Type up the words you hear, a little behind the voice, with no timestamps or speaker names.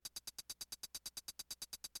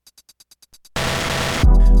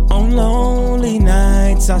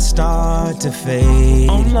I start to fade.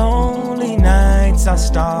 On lonely nights I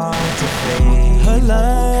start to fade. Her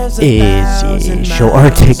love's is Show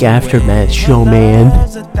Arctic Aftermath Show, man,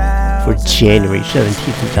 for January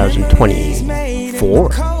 17th, 2024.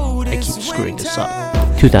 I keep screwing this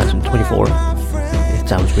up. 2024. It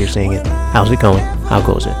sounds weird saying it. How's it going? How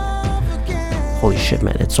goes it? Holy shit,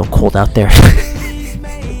 man, it's so cold out there.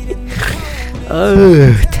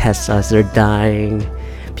 Teslas are dying.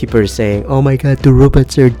 People are saying, oh my god, the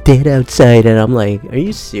robots are dead outside. And I'm like, are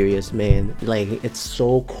you serious, man? Like, it's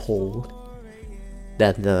so cold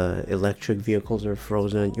that the electric vehicles are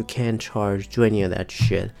frozen. You can't charge, do any of that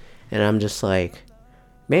shit. And I'm just like,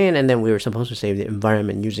 man. And then we were supposed to save the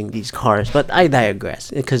environment using these cars. But I digress,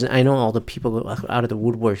 because I know all the people out of the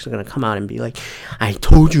woodworks are going to come out and be like, I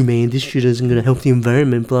told you, man, this shit isn't going to help the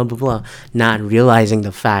environment, blah, blah, blah. Not realizing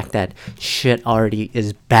the fact that shit already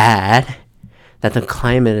is bad. That the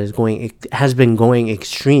climate has been going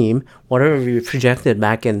extreme. Whatever we projected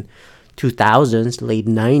back in 2000s, late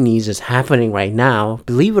 90s is happening right now.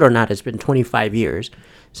 Believe it or not, it's been 25 years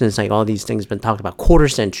since like all these things been talked about. Quarter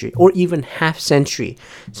century or even half century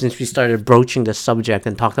since we started broaching the subject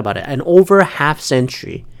and talked about it. And over half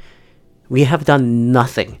century, we have done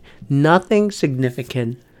nothing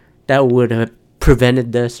significant that would have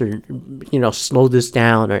prevented this or, slow this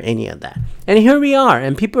down or any of that. And here we are,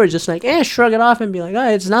 and people are just like, shrug it off and be like,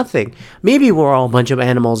 it's nothing. Maybe we're all a bunch of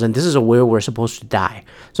animals and this is where we're supposed to die.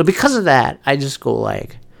 So because of that, I just go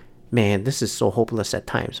like, man, this is so hopeless at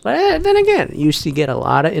times. But then again, you used to get a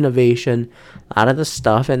lot of innovation, a lot of the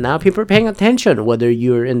stuff, and now people are paying attention, whether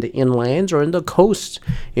you're in the inlands or in the coast,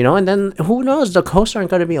 and then who knows, the coasts aren't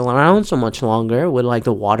going to be around so much longer with like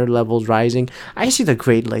the water levels rising. I see the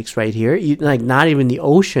Great Lakes right here, like not even the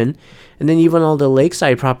ocean, and then even all the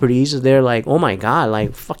lakeside properties, they're like, oh my god,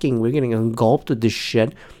 like fucking, we're getting engulfed with this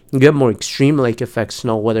shit. You get more extreme lake effect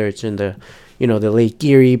snow, whether it's in the the Lake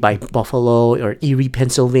Erie by Buffalo or Erie,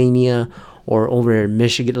 Pennsylvania, or over in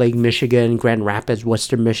Michigan, Lake Michigan, Grand Rapids,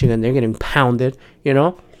 Western Michigan. They're getting pounded,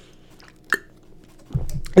 And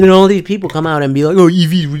then all these people come out and be like, oh,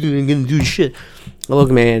 EVs, we're going to do shit. Well,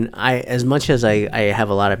 look, man, as much as I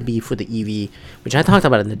have a lot of beef with the EV, which I talked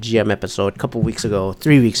about in the GM episode a couple weeks ago,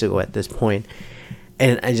 3 weeks ago at this point,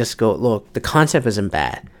 and I just go, look, the concept isn't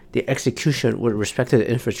bad. The execution with respect to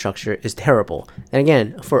the infrastructure is terrible. And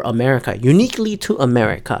again, for America, uniquely to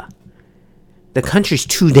America, the country's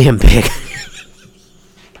too damn big.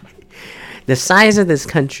 The size of this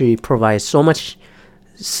country provides so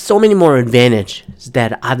many more advantages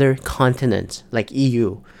that other continents like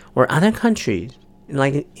EU or other countries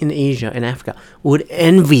like in Asia and Africa would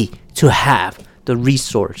envy to have the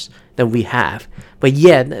resource that we have. But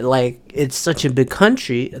yet, like, it's such a big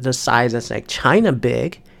country, the size that's like China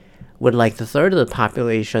big, with like the third of the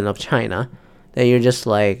population of China, that you're just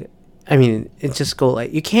like, I mean, it just go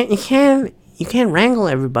like, you can't wrangle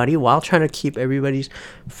everybody while trying to keep everybody's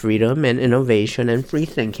freedom and innovation and free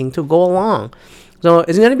thinking to go along. So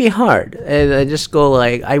it's going to be hard. And I just go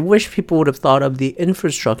like, I wish people would have thought of the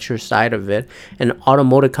infrastructure side of it, and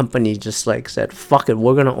automotive companies just like said, fuck it,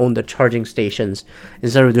 we're going to own the charging stations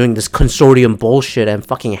instead of doing this consortium bullshit and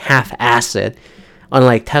fucking half-ass it.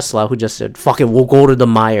 Unlike Tesla, who just said, fuck it, we'll go to the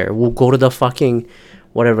Meijer, we'll go to the fucking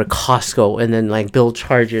whatever Costco, and then like build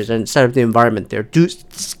chargers and set up the environment there.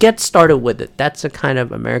 Get started with it. That's a kind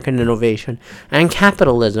of American innovation and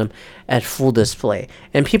capitalism at full display.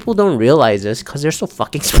 And people don't realize this because they're so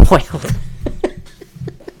fucking spoiled.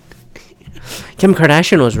 Kim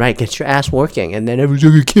Kardashian was right. Get your ass working. And then everyone's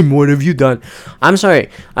like, Kim, what have you done? I'm sorry.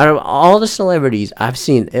 Out of all the celebrities I've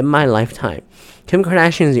seen in my lifetime, Kim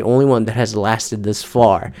Kardashian is the only one that has lasted this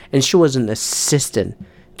far. And she was an assistant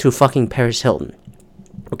to fucking Paris Hilton.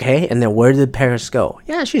 Okay? And then where did Paris go?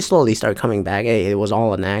 Yeah, she slowly started coming back. Hey, it was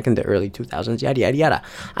all an act in the early 2000s. Yada, yada, yada.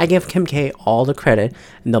 I give Kim K all the credit.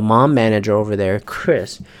 And the mom manager over there,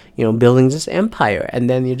 Chris, building this empire. And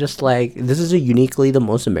then you're just like, this is uniquely the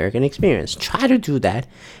most American experience. Try to do that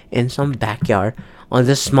in some backyard on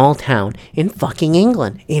this small town in fucking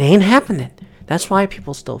England. It ain't happening. That's why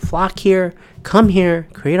people still flock here, come here,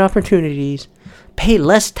 create opportunities, pay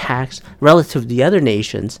less tax relative to the other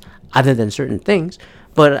nations, other than certain things.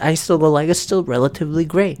 But I still go like, it's still relatively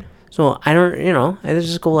great. So I don't, I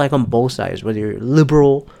just go like on both sides, whether you're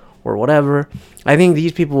liberal or whatever. I think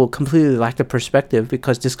these people will completely lack the perspective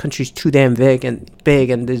because this country's too damn big,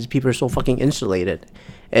 and these people are so fucking insulated.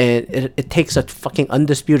 And it takes a fucking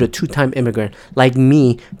undisputed 2-time immigrant like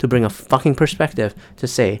me to bring a fucking perspective to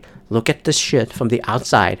say, look at this shit from the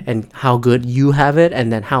outside and how good you have it, and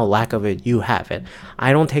then how lack of it you have it.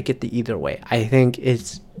 I don't take it the either way. I think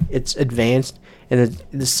it's advanced, and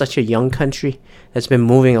it's such a young country that's been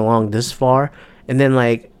moving along this far. And then,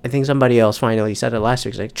 like, I think somebody else finally said it last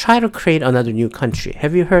week. It's like, try to create another new country.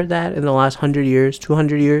 Have you heard that in the last 100 years,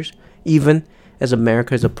 200 years, even? As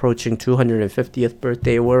America is approaching 250th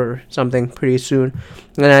birthday or something pretty soon.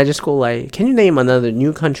 And I just go like, can you name another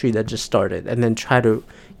new country that just started, and then try to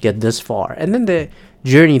get this far? And then the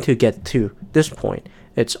journey to get to this point,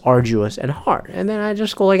 it's arduous and hard. And then I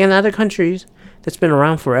just go like, in other countries that's been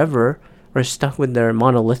around forever are stuck with their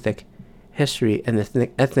monolithic history and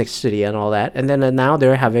ethnicity and all that. And then now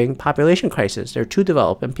they're having population crisis. They're too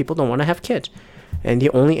developed and people don't want to have kids. And the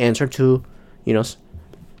only answer to,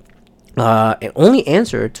 only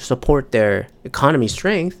answer to support their economy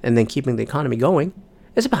strength and then keeping the economy going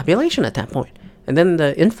is a population at that point. And then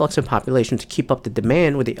the influx of population to keep up the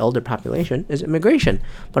demand with the elder population is immigration.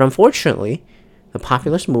 But unfortunately, the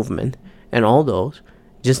populist movement and all those,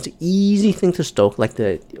 just an easy thing to stoke, like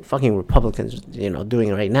the fucking Republicans,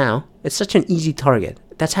 doing right now. It's such an easy target.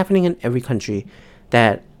 That's happening in every country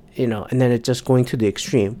that, and then it's just going to the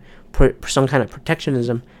extreme. Some kind of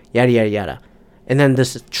protectionism, yada, yada, yada. And then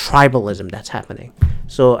this tribalism that's happening.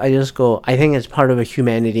 So I just go, I think it's part of a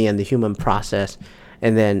humanity and the human process.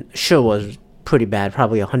 And then sure was pretty bad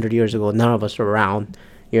probably 100 years ago. None of us were around,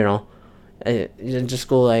 I just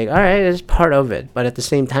go like, all right, it's part of it. But at the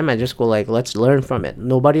same time, I just go like, let's learn from it.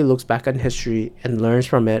 Nobody looks back on history and learns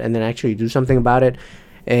from it and then actually do something about it.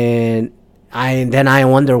 And I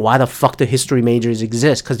wonder why the fuck the history majors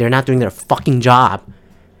exist, because they're not doing their fucking job.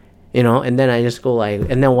 And then I just go like,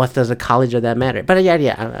 and then what does a college of that matter? But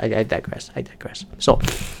yeah, I digress. So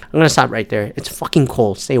I'm going to stop right there. It's fucking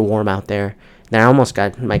cold. Stay warm out there. Then I almost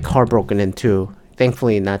got my car broken into.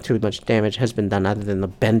 Thankfully, not too much damage has been done other than the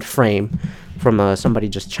bent frame from somebody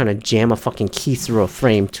just trying to jam a fucking key through a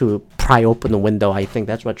frame to pry open the window. I think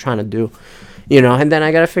that's what trying to do. And then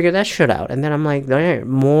I got to figure that shit out. And then I'm like, all right,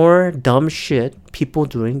 more dumb shit. People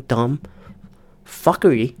doing dumb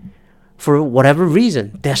fuckery. For whatever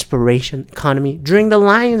reason, desperation, economy, during the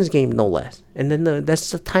Lions game, no less. And then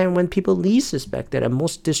that's the time when people least suspected and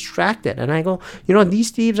most distracted. And I go,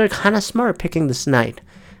 these thieves are kind of smart picking this night.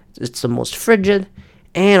 It's the most frigid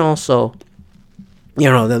and also,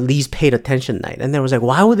 the least paid attention night. And then I was like,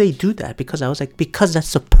 why would they do that? Because I was like, because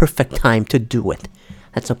that's the perfect time to do it.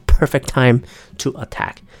 That's a perfect time to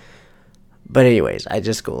attack. But anyways, I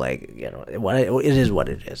just go like, it is what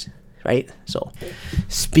it is. Right? So,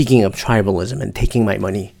 speaking of tribalism and taking my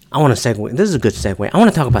money, I want to segue. This is a good segue. I want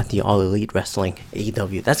to talk about the All Elite Wrestling,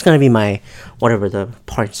 AEW. That's going to be my, whatever the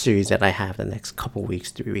part series that I have the next couple weeks,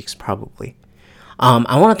 3 weeks probably.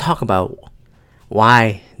 I want to talk about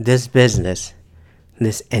why this business,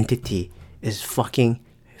 this entity, is fucking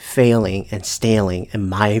failing and staling in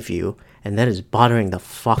my view, and that is bothering the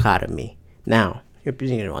fuck out of me. Now,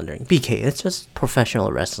 you're wondering, BK, it's just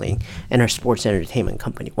professional wrestling and our sports entertainment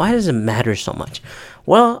company. Why does it matter so much?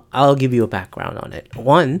 Well, I'll give you a background on it.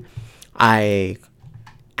 One, I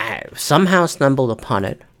somehow stumbled upon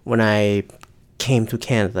it when I came to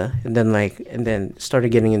Canada, and then started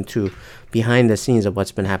getting into behind the scenes of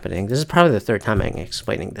what's been happening. This is probably the third time I'm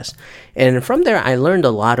explaining this. And from there, I learned a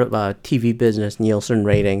lot about TV business, Nielsen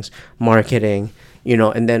ratings, marketing,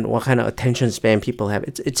 and then what kind of attention span people have.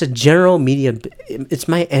 It's a general media. It's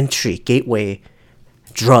my entry gateway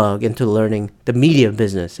drug into learning the media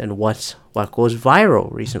business and what goes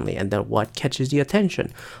viral recently, and then what catches the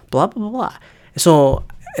attention. Blah blah blah. So,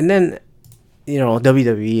 and then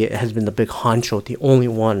WWE has been the big honcho, the only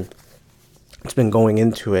one that's been going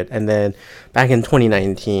into it. And then back in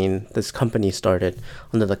 2019, this company started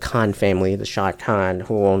under the Khan family, the Shah Khan,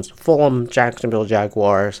 who owns Fulham, Jacksonville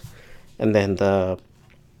Jaguars. And then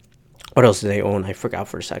what else do they own? I forgot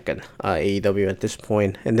for a second. AEW at this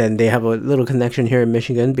point. And then they have a little connection here in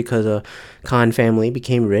Michigan because the Khan family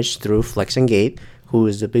became rich through Flex and Gate, who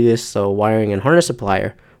is the biggest wiring and harness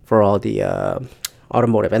supplier for all the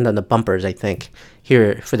automotive, and then the bumpers, I think,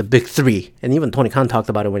 here for the big three. And even Tony Khan talked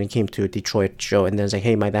about it when he came to a Detroit show. And then it's like,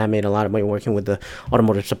 hey, my dad made a lot of money working with the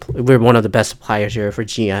automotive we're one of the best suppliers here for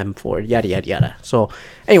GM, Ford, yada, yada, yada. So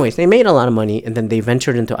anyways, they made a lot of money, and then they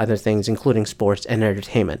ventured into other things, including sports and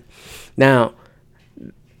entertainment. Now,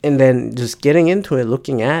 and then just getting into it,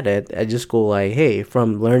 looking at it, I just go like, hey,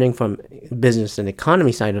 from learning from business and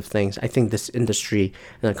economy side of things, I think this industry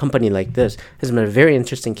and a company like this has been a very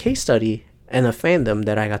interesting case study and a fandom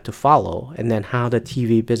that I got to follow. And then how the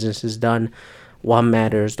TV business is done, what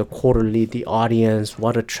matters, the quarterly, the audience,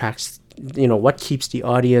 what attracts, what keeps the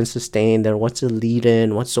audience sustained, and what's the lead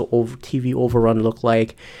in, what's the TV overrun look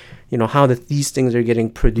like, how these things are getting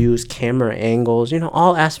produced, camera angles,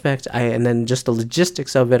 all aspects. And then just the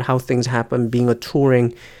logistics of it, how things happen, being a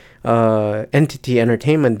touring entity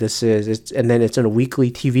entertainment and then it's a weekly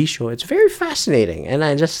TV show. It's very fascinating. And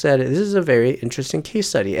I just said, this is a very interesting case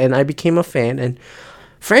study. And I became a fan, and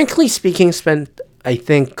frankly speaking, spent, I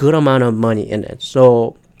think, good amount of money in it.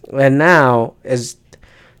 So, and now as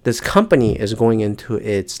this company is going into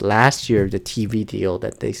its last year, the TV deal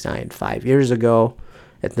that they signed 5 years ago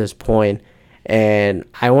at this point, and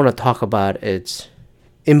I want to talk about its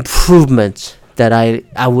improvements that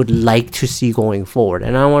I would like to see going forward.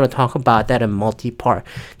 And I want to talk about that in multi-part,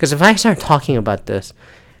 because if I start talking about this,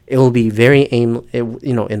 it will be very in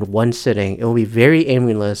one sitting, it will be very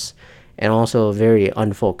aimless and also very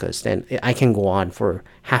unfocused, and I can go on for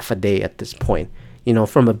half a day at this point.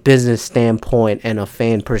 From a business standpoint and a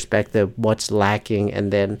fan perspective, what's lacking,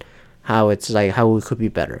 and then how it's like how it could be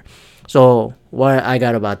better. So I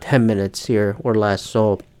got about 10 minutes here or less.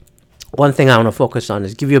 So one thing I want to focus on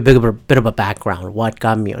is give you a bit of a background, what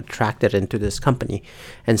got me attracted into this company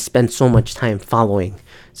and spent so much time following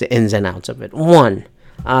the ins and outs of it. One,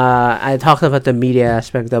 I talked about the media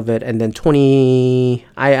aspect of it, and then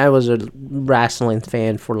I was a wrestling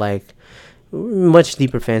fan for like much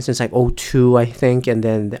deeper fan since like 02, I think, and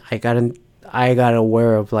then I got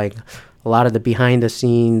aware of like a lot of the behind the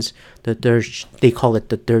scenes, they call it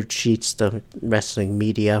the dirt sheets, the wrestling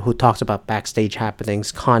media, who talks about backstage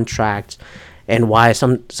happenings, contracts, and why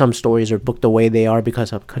some stories are booked the way they are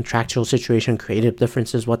because of contractual situation, creative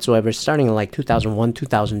differences whatsoever, starting in like 2001,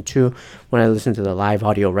 2002, when I listened to the live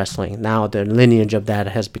audio wrestling. Now the lineage of that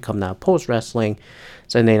has become now post wrestling,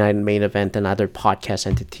 Sunday Night Main Event, and other podcast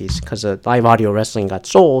entities, because live audio wrestling got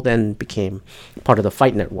sold and became part of the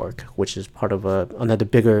Fight Network, which is part of another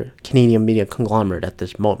bigger Canadian media conglomerate at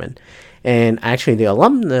this moment. And actually the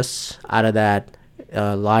alumnus out of that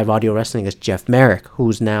live audio wrestling is Jeff Merrick,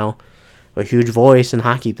 who's now a huge voice in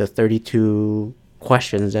hockey, the 32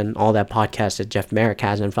 questions and all that podcast that Jeff Merrick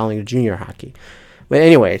has, and following junior hockey. But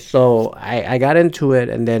anyway, so I got into it,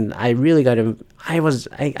 and then I really got in. I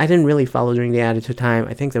didn't really follow during the Attitude time.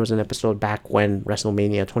 I think there was an episode back when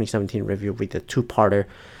WrestleMania 2017 review, we did 2-parter.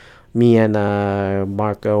 Me and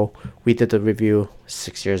Marco, we did the review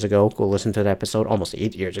 6 years ago. Go listen to the episode, almost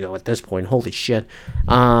 8 years ago at this point. Holy shit.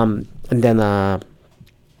 And then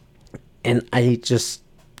and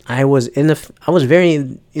I was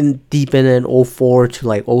very deep in it, 04 to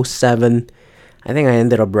like 07. I think I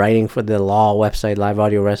ended up writing for the Law website, live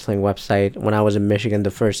audio wrestling website, when I was in Michigan the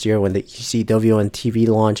first year when the ECW and TV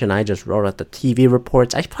launched, and I just wrote out the TV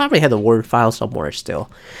reports. I probably had the Word file somewhere still.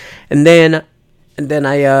 And then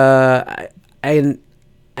I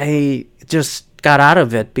just got out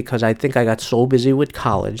of it because I think I got so busy with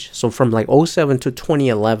college. So from like 07 to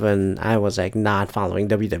 2011, I was like not following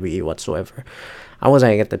WWE whatsoever. I was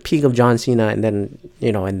like at the peak of John Cena, and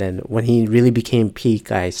then when he really became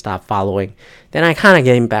peak, I stopped following. Then I kind of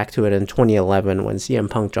came back to it in 2011 when CM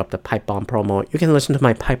Punk dropped the Pipe Bomb promo. You can listen to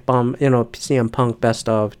my Pipe Bomb, CM Punk best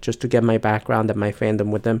of, just to get my background and my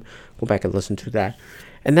fandom with them. Go back and listen to that.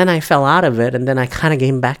 And then I fell out of it, and then I kind of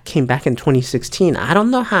came back in 2016. I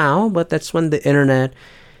don't know how, but that's when the internet,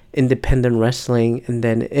 independent wrestling, and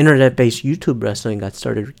then internet-based YouTube wrestling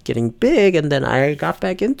started getting big, and then I got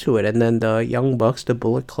back into it. And then the Young Bucks, the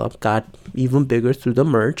Bullet Club, got even bigger through the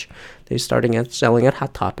merch. They started selling at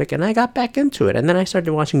Hot Topic, and I got back into it. And then I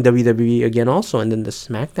started watching WWE again also, and then the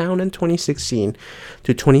SmackDown in 2016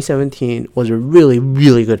 to 2017 was a really,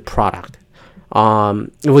 really good product.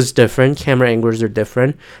 It was different. Camera angles are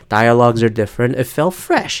different. Dialogues are different. It felt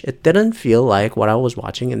fresh. It didn't feel like what I was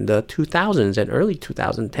watching in the 2000s and early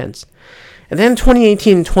 2010s. And then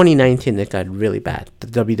 2018, 2019, it got really bad. The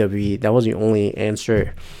WWE, that was the only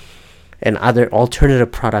answer. And other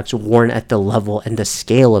alternative products weren't at the level and the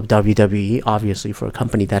scale of WWE, obviously, for a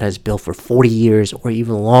company that has built for 40 years or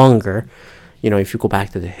even longer. If you go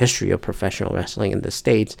back to the history of professional wrestling in the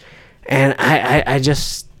States. And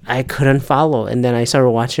I couldn't follow. And then I started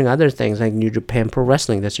watching other things like New Japan Pro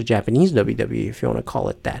Wrestling. That's a Japanese WWE, if you want to call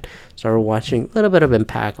it that. Started watching a little bit of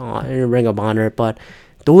Impact on Ring of Honor, but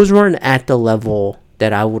those weren't at the level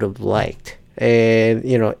that I would have liked. And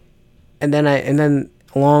and then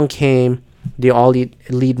along came the All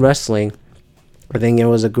Elite Wrestling, I think it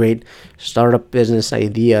was a great startup business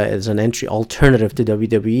idea as an entry alternative to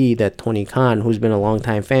WWE that Tony Khan, who's been a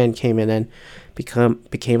longtime fan, came in and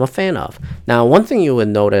became a fan of. Now, one thing you would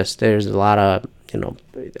notice, there's a lot of,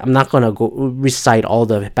 I'm not going to go recite all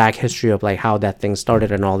the back history of like how that thing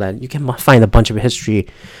started and all that. You can find a bunch of history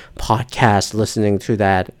podcasts listening to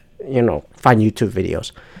that, find YouTube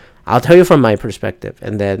videos. I'll tell you from my perspective,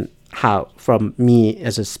 and then how from me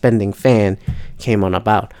as a spending fan came on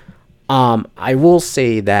about. I will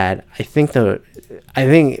say that I think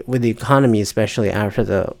with the economy, especially after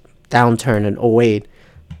the downturn in 2008,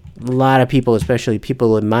 a lot of people, especially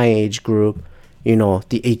people in my age group,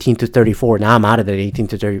 the 18 to 34. Now I'm out of the 18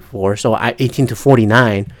 to 34. So 18 to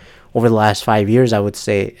 49 over the last 5 years, I would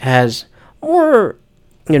say, has more,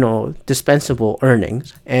 dispensable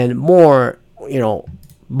earnings and more,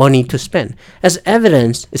 money to spend. As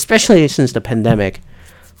evidenced, especially since the pandemic,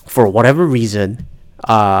 for whatever reason,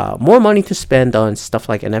 more money to spend on stuff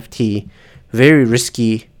like NFT, very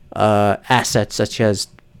risky assets such as,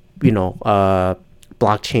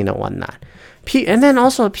 blockchain and whatnot. And then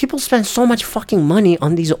also, people spend so much fucking money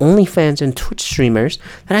on these OnlyFans and Twitch streamers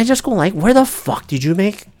that I just go like, where the fuck did you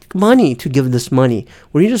make money to give this money?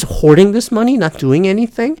 Were you just hoarding this money, not doing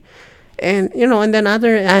anything? And, and then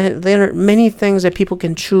there are many things that people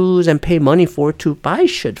can choose and pay money for to buy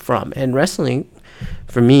shit from. And wrestling,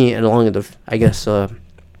 for me, and along with I guess, a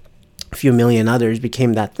few million others,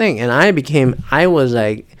 became that thing. And I was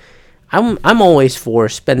like, I'm always for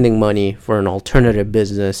spending money for an alternative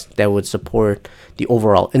business that would support the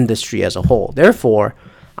overall industry as a whole. Therefore,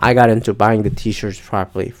 I got into buying the t-shirts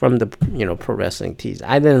properly from the, pro wrestling tees.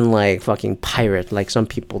 I didn't like fucking pirate like some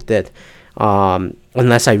people did,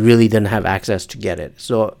 unless I really didn't have access to get it.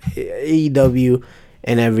 So AEW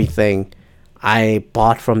and everything, I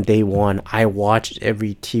bought from day one. I watched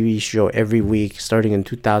every TV show every week starting in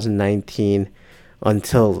 2019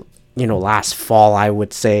 until, last fall, I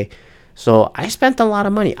would say. So I spent a lot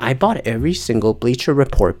of money. I bought every single Bleacher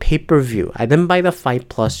Report pay-per-view. I didn't buy the Fight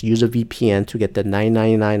Plus, use a VPN to get the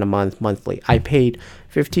 $9.99 a month monthly. I paid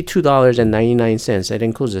 $52.99. That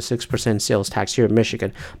includes a 6% sales tax here in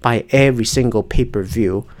Michigan. Buy every single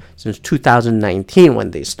pay-per-view since 2019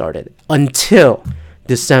 when they started until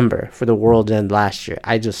December for the World's End last year.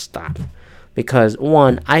 I just stopped. Because,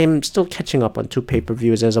 one, I am still catching up on 2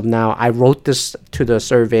 pay-per-views as of now. I wrote this to the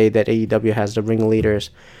survey that AEW has, the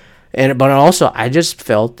ringleaders. But also, I just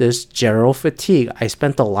felt this general fatigue. I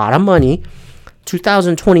spent a lot of money.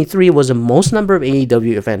 2023 was the most number of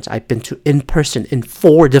AEW events I've been to in person in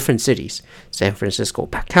 4 different cities. San Francisco,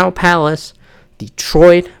 Cow Palace,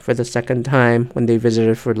 Detroit for the second time when they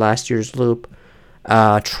visited for last year's Loop,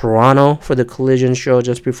 Toronto for the Collision show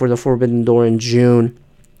just before the Forbidden Door in June,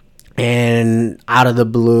 and out of the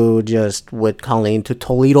blue, just with Colleen, to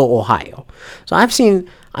Toledo, Ohio. So I've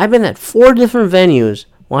been at 4 different venues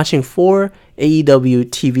watching 4 AEW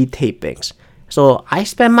TV tapings. So I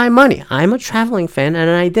spend my money. I'm a traveling fan, and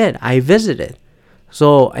I visited.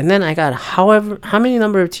 So, and then I got how many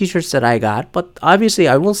number of t-shirts that I got, but obviously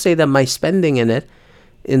I will say that my spending in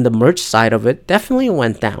the merch side of it, definitely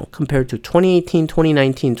went down compared to 2018,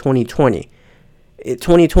 2019, 2020.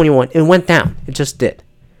 2021, it went down. It just did.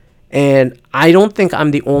 And I don't think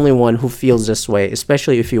I'm the only one who feels this way,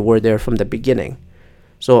 especially if you were there from the beginning.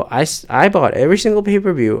 So I bought every single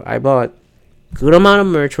pay-per-view. I bought good amount of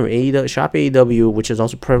merch from AEW, Shop AEW, which is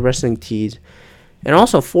also Pro Wrestling Tees, and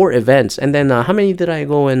also 4 events. And then how many did I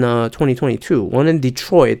go in 2022? One in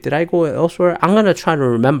Detroit. Did I go elsewhere? I'm going to try to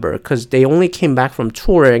remember because they only came back from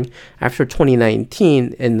touring after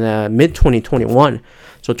 2019 in mid-2021.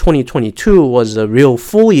 So 2022 was a real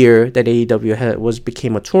full year that AEW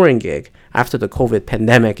became a touring gig after the COVID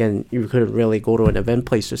pandemic, and you couldn't really go to an event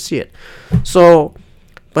place to see it. So,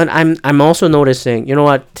 but I'm also noticing, you know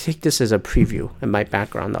what, take this as a preview and my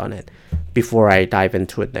background on it before I dive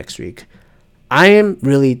into it next week. I am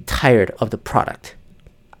really tired of the product.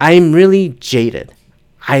 I'm really jaded.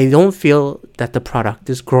 I don't feel that the product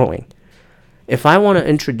is growing. If I want to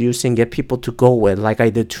introduce and get people to go with, like I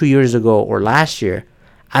did 2 years ago or last year,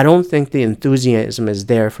 I don't think the enthusiasm is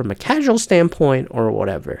there from a casual standpoint or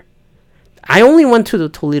whatever. I only went to the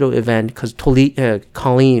Toledo event because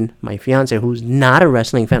Colleen, my fiance, who's not a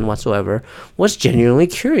wrestling fan whatsoever, was genuinely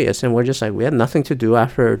curious. And we're just like, we had nothing to do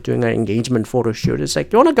after doing our engagement photo shoot. It's like,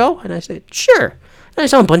 do you want to go? And I said, sure. And I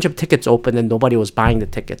saw a bunch of tickets open and nobody was buying the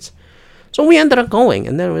tickets. So we ended up going.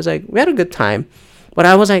 And then it was like, we had a good time. But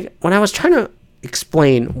I was like, when I was trying to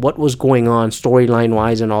explain what was going on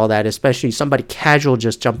storyline-wise and all that, especially somebody casual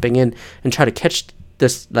just jumping in and try to catch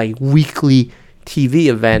this like weekly TV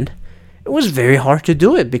event, it was very hard to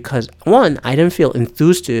do it because, one, I didn't feel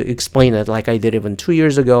enthused to explain it like I did even 2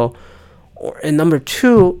 years ago. And number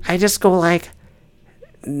two, I just go like,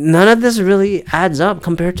 none of this really adds up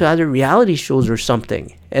compared to other reality shows or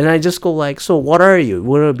something. And I just go like, so what are you?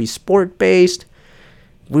 We want to be sport based.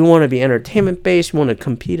 We want to be entertainment based. We want to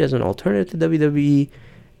compete as an alternative to WWE.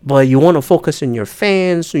 But you want to focus on your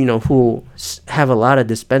fans, who have a lot of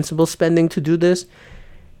dispensable spending to do this.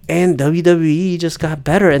 And WWE just got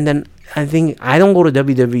better. And then I think I don't go to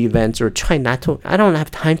WWE events or try not to. I don't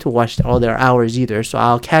have time to watch all their hours either. So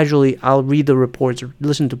I'll read the reports or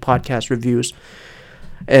listen to podcast reviews.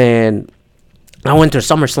 And I went to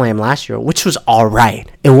SummerSlam last year, which was all right.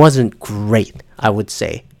 It wasn't great, I would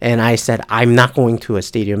say. And I said, I'm not going to a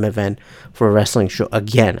stadium event for a wrestling show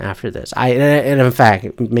again after this. And in fact,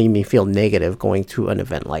 it made me feel negative going to an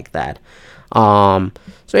event like that. So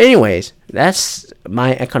anyways, that's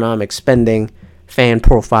my economic spending fan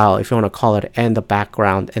profile, if you want to call it, and the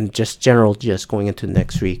background, and just general just going into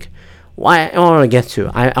next week. Why I want to get to,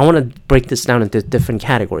 I want to break this down into different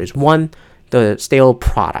categories. One, the stale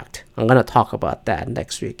product. I'm going to talk about that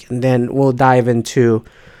next week. And then we'll dive into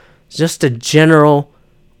just the general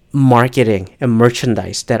marketing and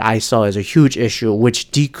merchandise that I saw as a huge issue,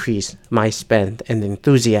 which decreased my spend and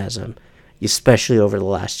enthusiasm, especially over the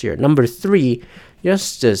last year. Number three,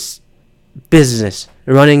 just this business,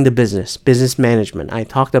 running the business management. I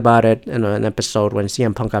talked about it in an episode when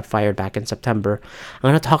CM Punk got fired back in September. I'm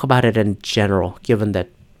going to talk about it in general, given that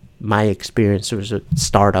my experience was a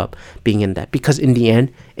startup being in that, because in the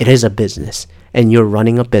end, it is a business. And you're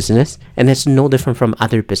running a business, and it's no different from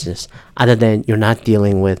other business, other than you're not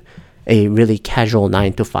dealing with a really casual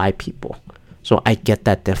 9-to-5 people. So I get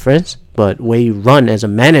that difference, but way you run as a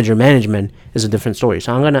management is a different story.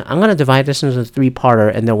 So I'm gonna divide this into a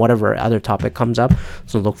 3-parter, and then whatever other topic comes up.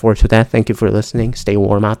 So look forward to that. Thank you for listening. Stay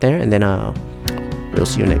warm out there, and then we'll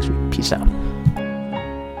see you next week. Peace out.